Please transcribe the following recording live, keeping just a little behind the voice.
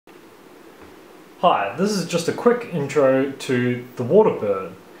Hi, this is just a quick intro to the water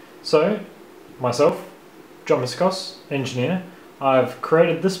bird. So, myself, John Miscos, engineer, I've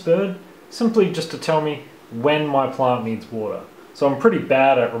created this bird simply just to tell me when my plant needs water. So I'm pretty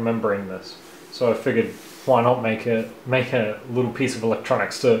bad at remembering this. So I figured, why not make a little piece of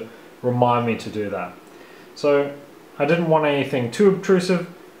electronics to remind me to do that. So I didn't want anything too obtrusive,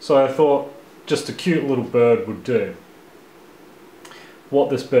 so I thought just a cute little bird would do.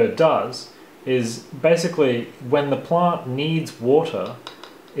 What this bird does is basically when the plant needs water,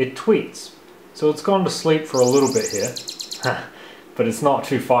 it tweets. So it's gone to sleep for a little bit here, but it's not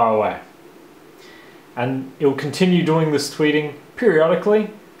too far away. And it'll continue doing this tweeting periodically,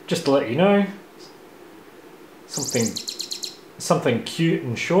 just to let you know, something cute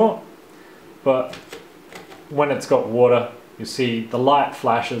and short, but when it's got water, you see the light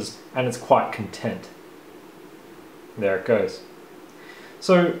flashes and it's quite content. There it goes.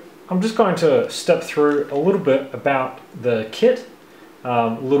 So I'm just going to step through a little bit about the kit,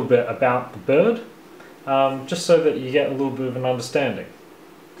 a little bit about the bird, just so that you get a little bit of an understanding.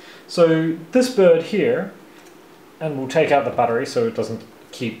 So this bird here, and we'll take out the battery so it doesn't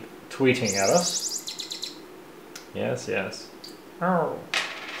keep tweeting at us. Yes, yes. Oh.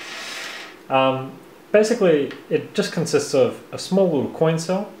 Basically, it just consists of a small little coin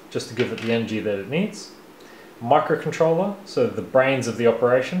cell, just to give it the energy that it needs, a microcontroller, so the brains of the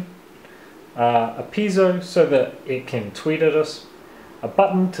operation, a piezo so that it can tweet at us, a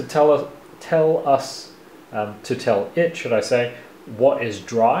button to tell it, should I say, what is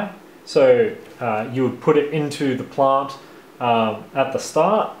dry. So you would put it into the plant at the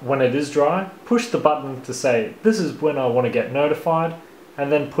start when it is dry, push the button to say this is when I want to get notified,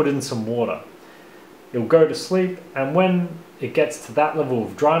 and then put in some water. It'll go to sleep, and when it gets to that level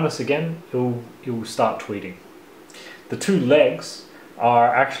of dryness again, it will start tweeting. The two legs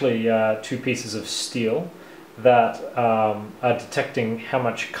are actually two pieces of steel that are detecting how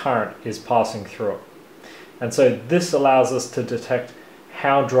much current is passing through it. And so this allows us to detect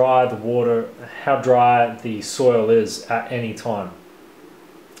how dry the soil is at any time.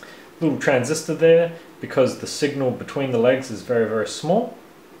 Little transistor there because the signal between the legs is very, very small.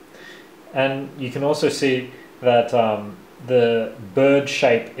 And you can also see that the bird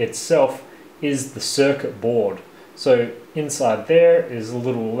shape itself is the circuit board. So inside there is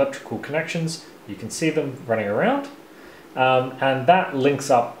little electrical connections. You can see them running around, and that links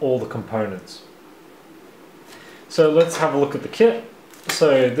up all the components. So let's have a look at the kit.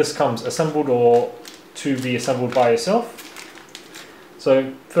 So this comes assembled or to be assembled by yourself.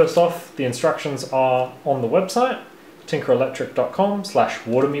 So first off, the instructions are on the website,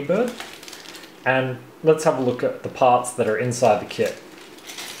 tinkerelectric.com/watermebird. And let's have a look at the parts that are inside the kit.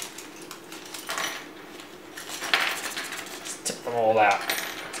 Let's tip them all out.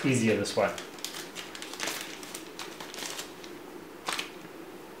 It's easier this way.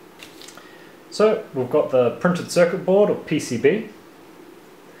 So we've got the printed circuit board, or PCB.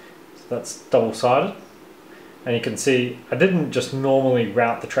 So that's double-sided. And you can see I didn't just normally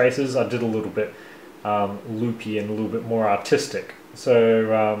route the traces, I did a little bit loopy and a little bit more artistic.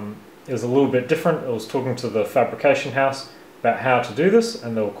 So it was a little bit different. I was talking to the fabrication house about how to do this,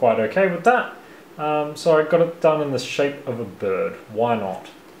 and they were quite okay with that. So I got it done in the shape of a bird. Why not?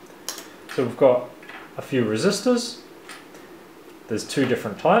 So we've got a few resistors. There's two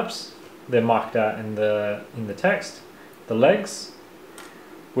different types. They're marked out in the text. The legs,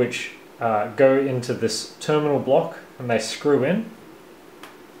 which go into this terminal block, and they screw in.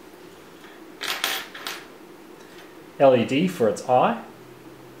 LED for its eye.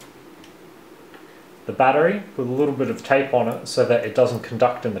 The battery with a little bit of tape on it so that it doesn't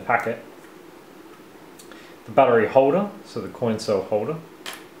conduct in the packet. The battery holder, so the coin cell holder.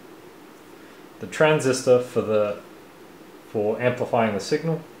 The transistor for amplifying the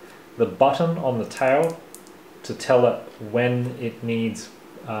signal. The button on the tail to tell it when it needs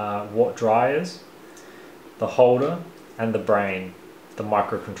what dry is. The holder and the brain, the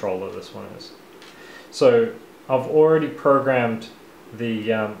microcontroller this one is. So I've already programmed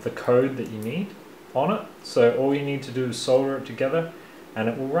the code that you need on it, so all you need to do is solder it together and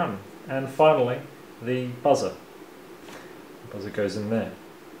it will run. And finally, the buzzer. The buzzer goes in there.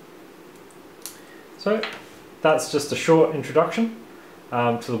 So that's just a short introduction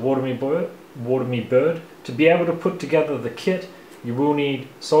to the WaterMe Bird. To be able to put together the kit, you will need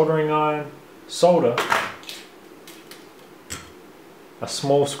soldering iron, solder, a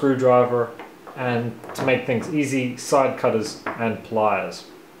small screwdriver, and to make things easy, side cutters and pliers.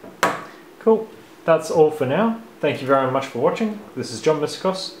 Cool. That's all for now. Thank you very much for watching. This is John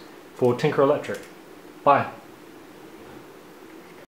Miscos for Tinker Electric. Bye.